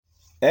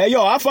Hey,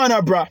 yo, have fun,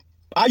 bruh.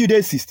 How you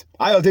dey, sis?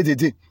 How you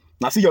dey?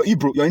 Now see your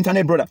Ibro, your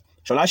internet brother,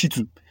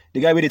 Sholashitu, the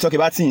guy where they talk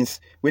about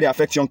things where they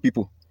affect young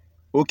people.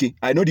 Okay,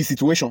 I know the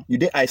situation. You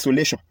dey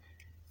isolation.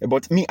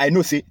 But me, I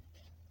know, say,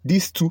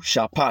 this too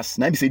shall pass.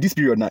 Now, I say, this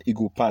period now, it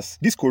go pass.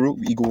 This corona,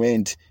 it go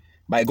end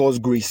by God's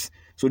grace.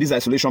 So, this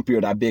isolation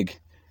period, I beg.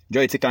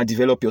 Joy, take and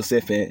develop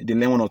yourself. They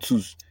learn one or two.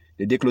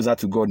 They day closer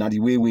to God. Now, the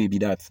way be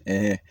that.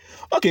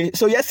 Okay,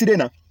 so yesterday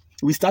now,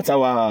 we start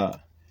our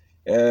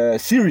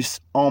series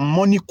on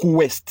M.O.N.E.Y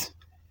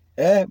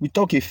Q.U.E.S.T. We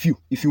talk a few.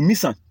 If you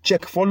miss them,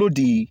 check, follow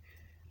the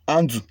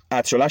handle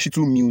at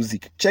Sholashitu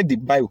Music. Check the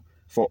bio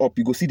for up.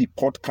 You go see the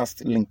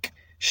podcast link.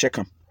 Check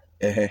them.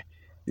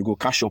 You go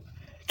cash up.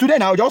 Today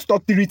now, I'll just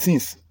talk 3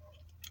 things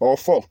or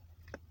 4.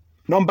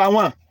 Number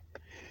 1,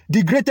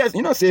 the greatest,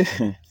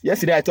 say,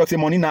 yesterday I talked say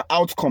money now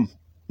outcome,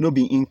 no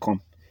be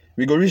income.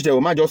 We go reach there,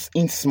 we might just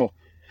ink small.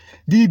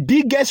 The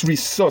biggest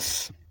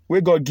resource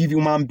where God give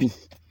human being,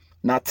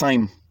 na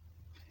time.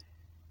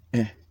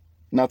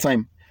 Na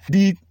time.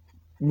 The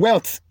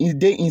wealth is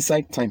there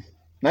inside time.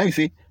 Now you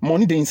say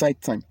money there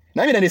inside time.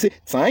 Now they say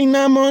time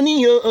na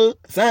money,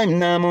 time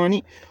na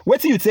money.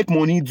 What you take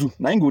money do?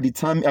 Now go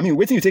determine. I mean,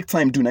 what you take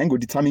time do? Now go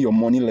determine your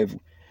money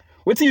level.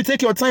 What you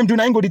take your time do?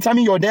 Now go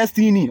determine your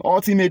destiny.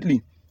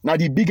 Ultimately, now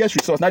the biggest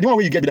resource. Now the one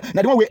where you get.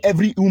 Now the one where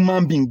every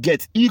human being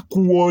gets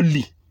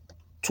equally,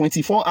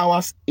 24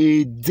 hours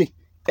a day.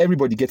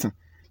 Everybody gets them.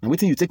 Now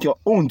what you take your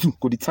own do?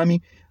 Go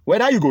determine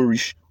whether you go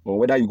rich or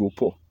whether you go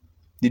poor.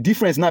 The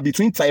difference now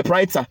between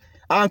typewriter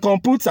and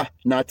computer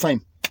now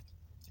time.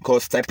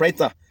 Because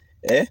typewriter,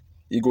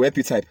 you go help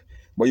you type,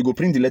 but you go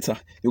print the letter,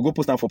 you go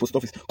post them for post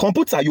office.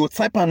 Computer, you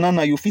type and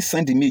now you fit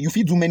send the mail, you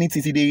fit do many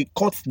things. They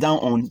cut down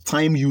on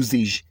time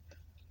usage.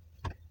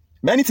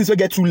 Many things will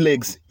get 2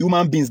 legs.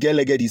 Human beings get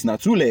legged is now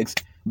 2 legs.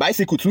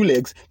 Bicycle 2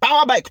 legs.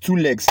 Power bike 2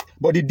 legs.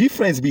 But the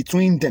difference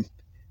between them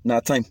now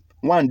time.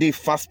 One day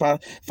fast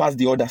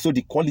the other. So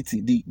the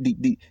quality,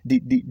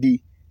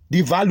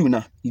 the value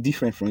now is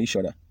different from each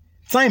other.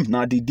 Time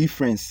now the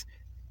difference.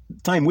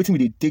 Time waiting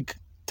with they take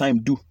time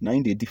do now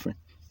in the different.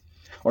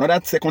 Another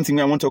second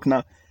thing I want to talk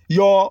now,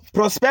 your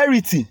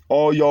prosperity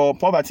or your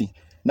poverty.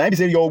 Now if you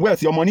say your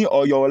wealth, your money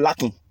or your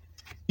lacking,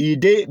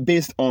 it is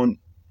based on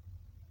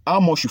how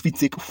much you fit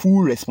take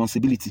full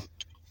responsibility.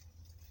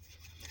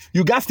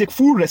 You guys take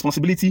full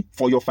responsibility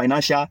for your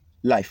financial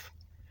life.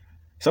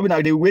 Some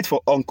people they wait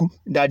for uncle,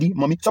 daddy,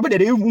 mommy. Some people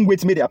they even wait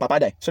to make their papa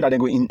die so that they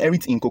go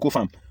inherit in cocoa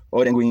farm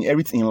or they go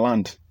inherit in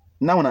land.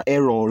 Now on an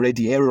error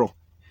already, error.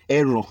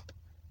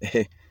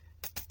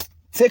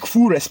 Take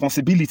full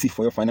responsibility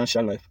for your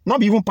financial life. Not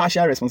be even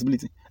partial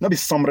responsibility. Not be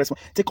some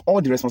responsibility. Take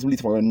all the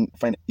responsibility for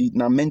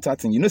your mental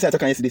thing. You know, say I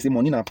talk yesterday, say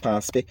money na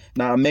perspective,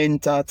 na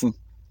mental thing.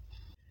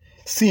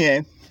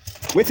 See,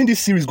 waiting this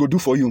series go do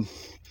for you.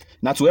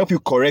 Now to help you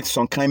correct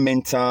some kind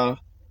mental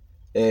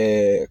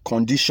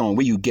condition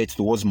where you get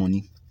towards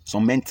money,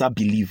 some mental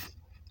belief,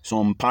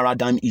 some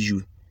paradigm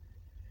issue.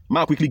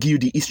 I'll quickly give you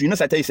the history. You know,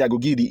 say I tell you, say I go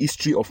give you the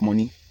history of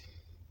money.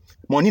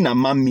 Money na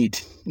man-made.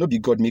 No be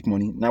God make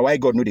money. Now why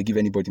God no they give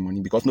anybody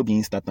money? Because no be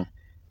instant.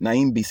 Now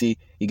him be say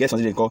he gets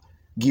something they call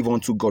give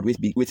unto God. Wait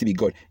to be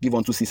God. Give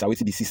unto Caesar. Wait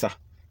to be Caesar.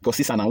 Because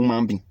Caesar na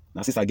human being.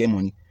 Now Caesar get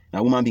money.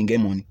 Now human being get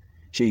money.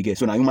 Share you get.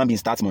 So now human being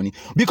starts money.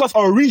 Because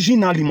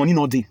originally money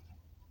not there.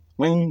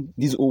 When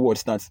this old world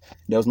starts,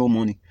 there was no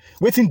money.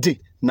 Waiting day.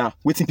 Now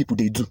waiting people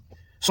they do.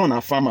 Some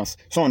are farmers.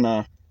 Some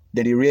are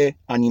they rear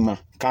animal,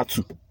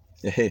 cattle.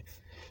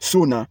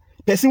 So now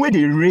person where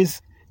they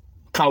raise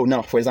cow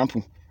now, for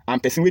example.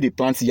 And person where they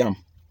plant yam.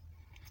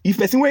 If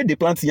person where they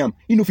plant yam,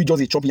 you know if you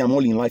just a chop yam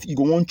all in life, you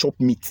go one chop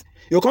meat.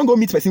 You can't go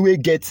meet person where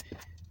get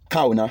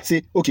cow now.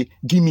 Say, okay,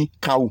 give me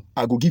cow.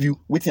 I go give you,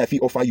 waiting I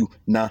feel offer you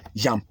now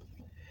yam.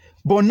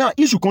 But now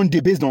if you can't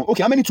based on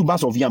okay, how many 2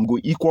 bags of yam go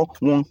equal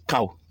 1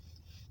 cow?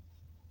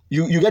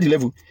 You get the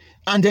level.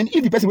 And then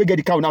if the person will get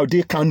the cow now,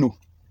 they can know.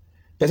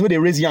 Person where they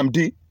raise yam,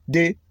 they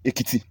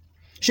ekiti.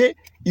 She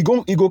you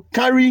go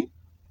carry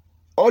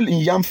all in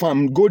yam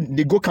farm,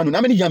 they go Kano.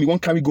 How many yam you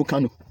won't carry go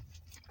Kano?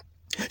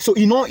 So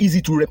it's not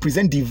easy to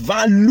represent the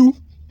value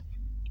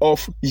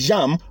of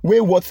yam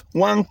where what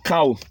 1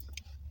 cow.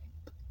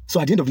 So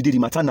at the end of the day, the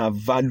matter na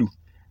value.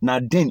 Now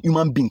then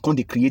human being can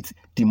they create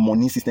the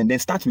money system. Then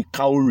start with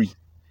cowrie.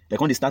 They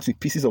can they start with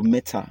pieces of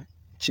metal.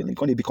 Chilling,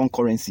 can they become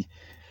currency.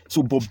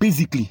 So but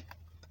basically,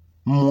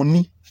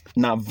 money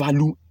na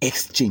value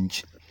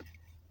exchange.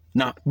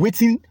 Now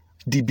waiting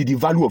be the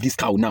value of this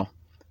cow now.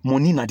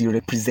 Money na the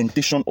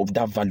representation of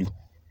that value.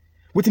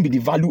 Waiting be the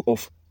value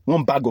of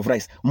 1 bag of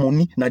rice.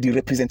 Money now the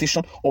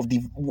representation of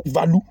the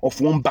value of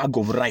 1 bag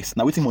of rice.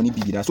 Now waiting money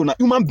be that. So now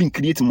human being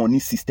create money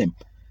system.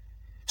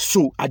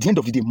 So at the end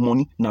of the day,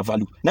 money now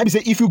value. Now we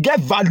say if you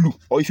get value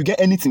or if you get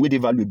anything where they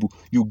valuable,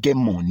 you get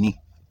money.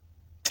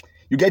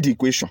 You get the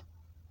equation.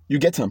 You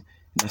get them.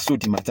 That's so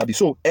the matter be.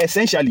 So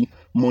essentially,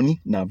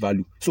 money now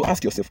value. So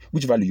ask yourself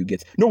which value you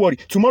get. No worry.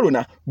 Tomorrow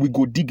now we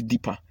go dig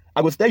deeper. I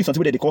will tell you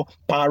something that they call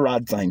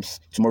paradigms.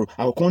 Tomorrow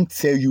I can't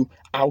tell you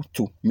how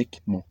to make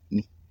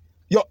money.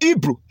 Your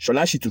Ibro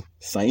Sholashitu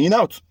signing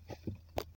out.